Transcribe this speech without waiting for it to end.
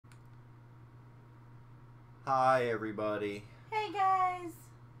Hi everybody. Hey guys!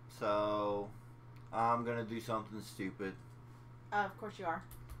 So, I'm gonna do something stupid. Of course you are.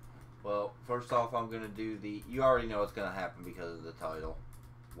 Well, first off, I'm gonna do the. You already know what's gonna happen because of the title.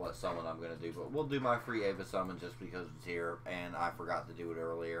 What summon I'm gonna do, but we'll do my free Ava summon just because it's here, and I forgot to do it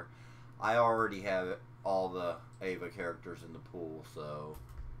earlier. I already have all the Ava characters in the pool, so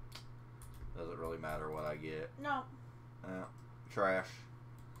doesn't really matter what I get. No. Trash.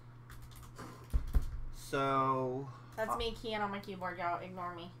 So. That's me keying on my keyboard, y'all.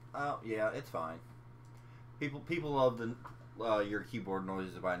 Ignore me. Oh yeah, it's fine. People love the your keyboard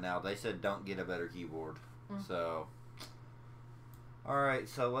noises by now. They said don't get a better keyboard. So, all right.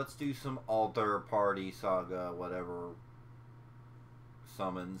 So let's do some altar party saga whatever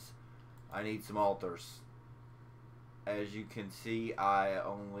summons. I need some altars. As you can see, I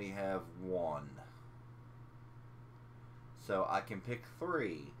only have one. So I can pick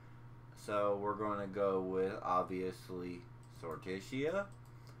 3. So we're going to go with, obviously, Sorticia,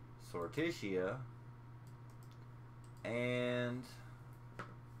 and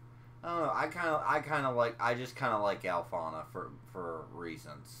I don't know. I just kind of like Alfana for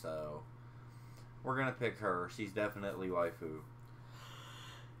reasons. So we're gonna pick her. She's definitely waifu.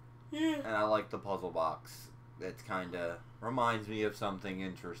 Yeah. And I like the puzzle box. It kind of reminds me of something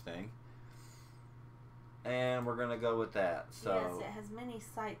interesting. And we're gonna go with that. So yes, it has many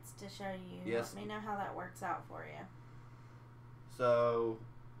sights to show you. Yes. Let me know how that works out for you. So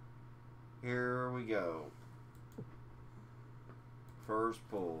here we go. First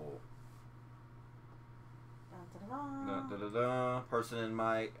pull. Dun, dun, dun, dun. Person in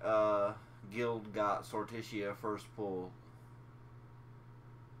my guild got Sorticia first pull.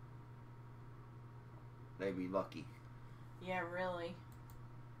 They be lucky. Yeah, really.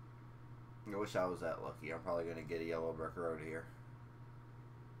 I wish I was that lucky. I'm probably gonna get a yellow brick road here.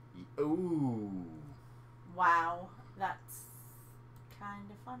 Ooh. Wow. That's kind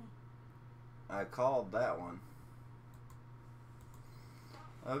of funny. I called that one.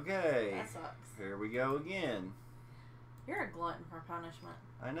 Okay. That sucks. Here we go again. You're a glutton for punishment.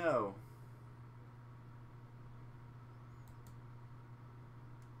 I know.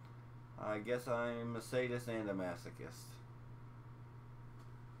 I guess I'm a sadist and a masochist.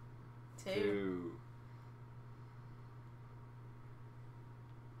 Two.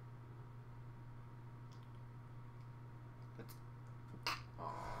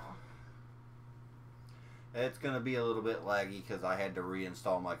 It's going to be a little bit laggy because I had to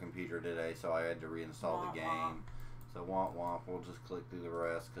reinstall my computer today, so I had to reinstall the game. Womp. So womp womp, we'll just click through the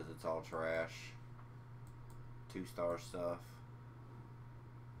rest because it's all trash. 2-star stuff.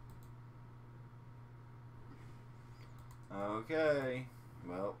 Okay,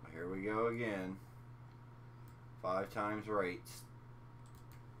 well, here we go again. 5 times rates.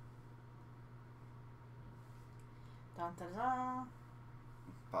 Dun, dun, dun.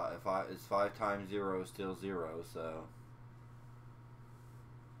 It's 5 times 0 is still 0, so.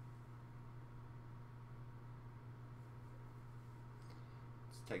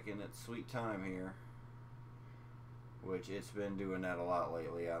 It's taking its sweet time here. Which it's been doing that a lot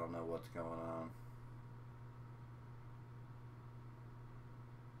lately. I don't know what's going on.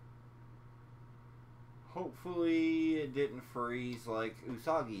 Hopefully it didn't freeze like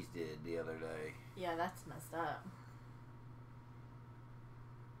Usagi's did the other day. Yeah, that's messed up.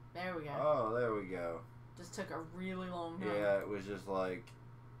 There we go. Oh, there we go. Just took a really long time. Yeah, it was just like,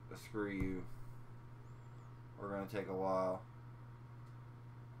 screw you. We're going to take a while.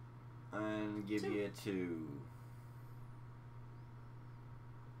 And give you a 2.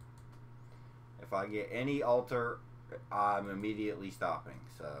 If I get any altar, I'm immediately stopping,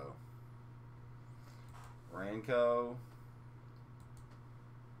 so. Ranko.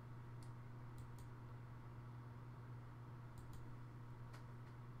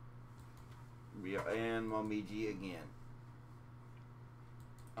 And Momiji again.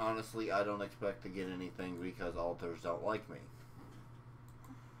 Honestly, I don't expect to get anything because altars don't like me.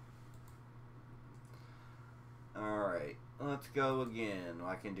 Alright, let's go again.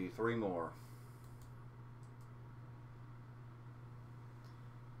 I can do 3 more.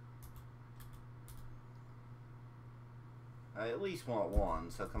 I at least want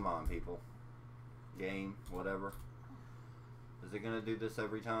 1, so come on, people. Game, whatever. Is it going to do this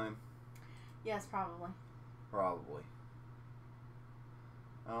every time? Yes, probably. Probably.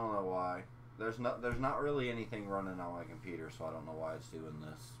 I don't know why. There's not really anything running on my computer, so I don't know why it's doing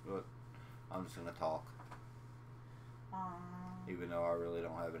this. But I'm just gonna talk. Even though I really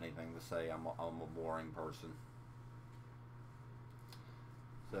don't have anything to say, I'm a boring person.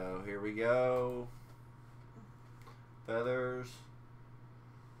 So here we go. Feathers.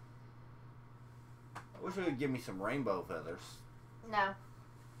 I Wish it would give me some rainbow feathers. No.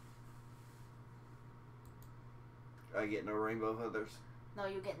 I get no rainbow feathers? No,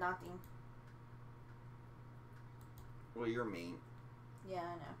 you get nothing. Well, you're mean. Yeah,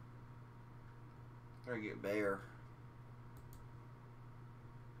 I know. I get bear.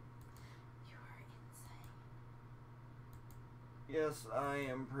 You are insane. Yes, I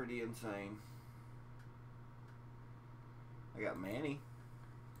am pretty insane. I got Manny.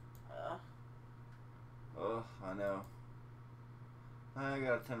 Ugh, I know. I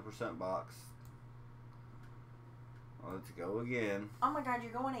got a 10% box. Let's go again. Oh my god,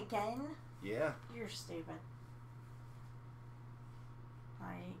 you're going again? Yeah. You're stupid.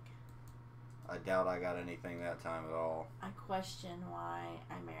 Like, I doubt I got anything that time at all. I question why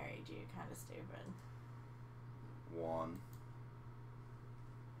I married you. Kind of stupid. 1.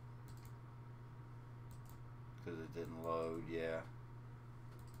 Because it didn't load, yeah.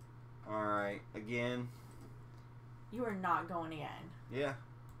 Alright, again. You are not going again. Yeah.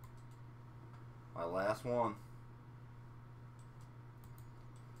 My last one.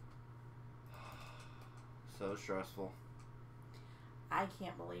 So stressful. I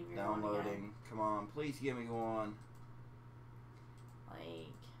can't believe you're going again. Downloading. Come on, please give me one. Like,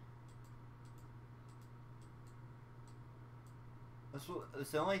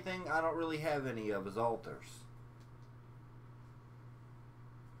 That's the only thing I don't really have any of is altars.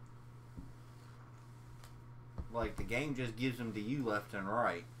 Like, the game just gives them to you left and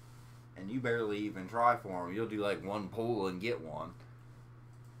right. And you barely even try for them. You'll do like one pull and get one.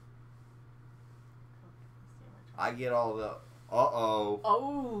 I get all the... Uh-oh.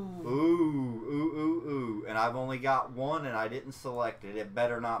 oh. Ooh. And I've only got one and I didn't select it. It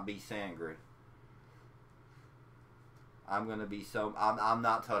better not be Sangrid. I'm gonna be so... I'm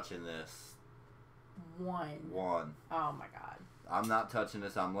not touching this. 1. 1. Oh my god. I'm not touching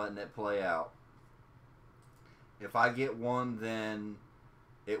this. I'm letting it play out. If I get 1, then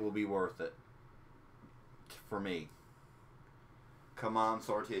it will be worth it. For me. Come on,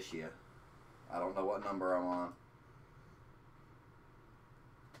 Sortitia. I don't know what number I'm on.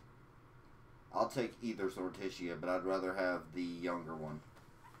 I'll take either Sortitia, but I'd rather have the younger one.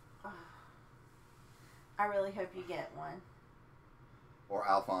 I really hope you get one. Or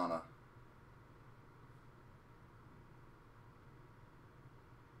Alfana.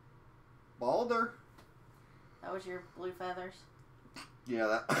 Balder. That was your blue feathers?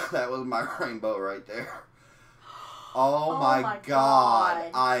 Yeah, that was my rainbow right there. Oh, my my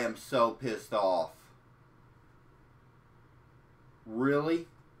god. God. I am so pissed off. Really?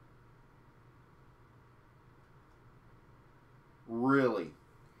 Really?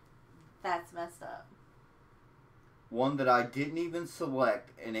 That's messed up. One that I didn't even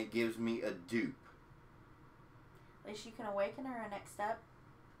select, and it gives me a dupe. At least you can awaken her next step.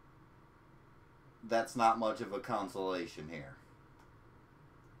 That's not much of a consolation here.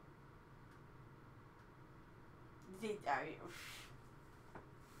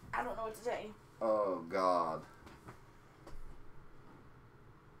 I don't know what to say. Oh, God.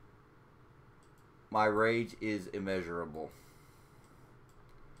 My rage is immeasurable.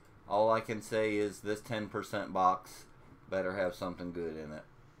 All I can say is this 10% box better have something good in it.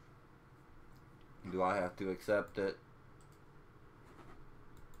 Do I have to accept it?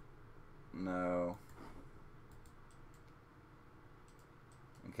 No.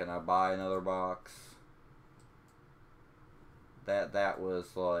 And can I buy another box? That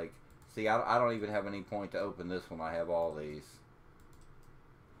was like... See, I don't even have any point to open this one. I have all these.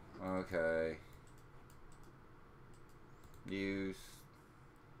 Okay. Use.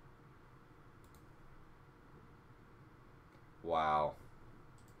 Wow.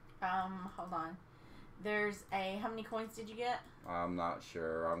 Hold on. There's a... How many coins did you get? I'm not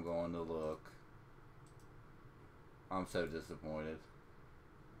sure. I'm going to look. I'm so disappointed.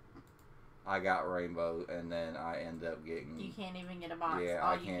 I got rainbow, and then I end up getting... You can't even get a box. Yeah,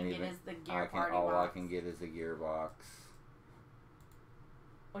 all I you can't can even... get is the gear party all box. I can get is the gear box.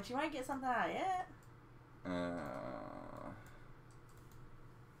 But you might get something out of it.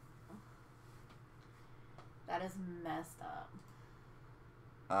 That is messed up.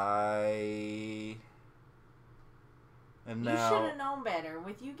 And You now... should have known better.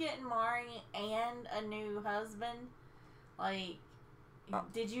 With you getting Mari and a new husband, like,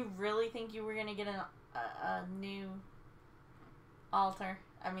 did you really think you were going to get a new altar?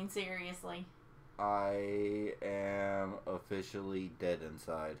 I mean, seriously. I am officially dead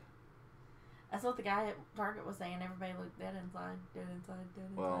inside. That's what the guy at Target was saying. Everybody looked dead inside, dead inside, dead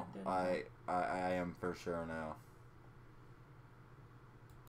inside, Well, dead inside. I am for sure now.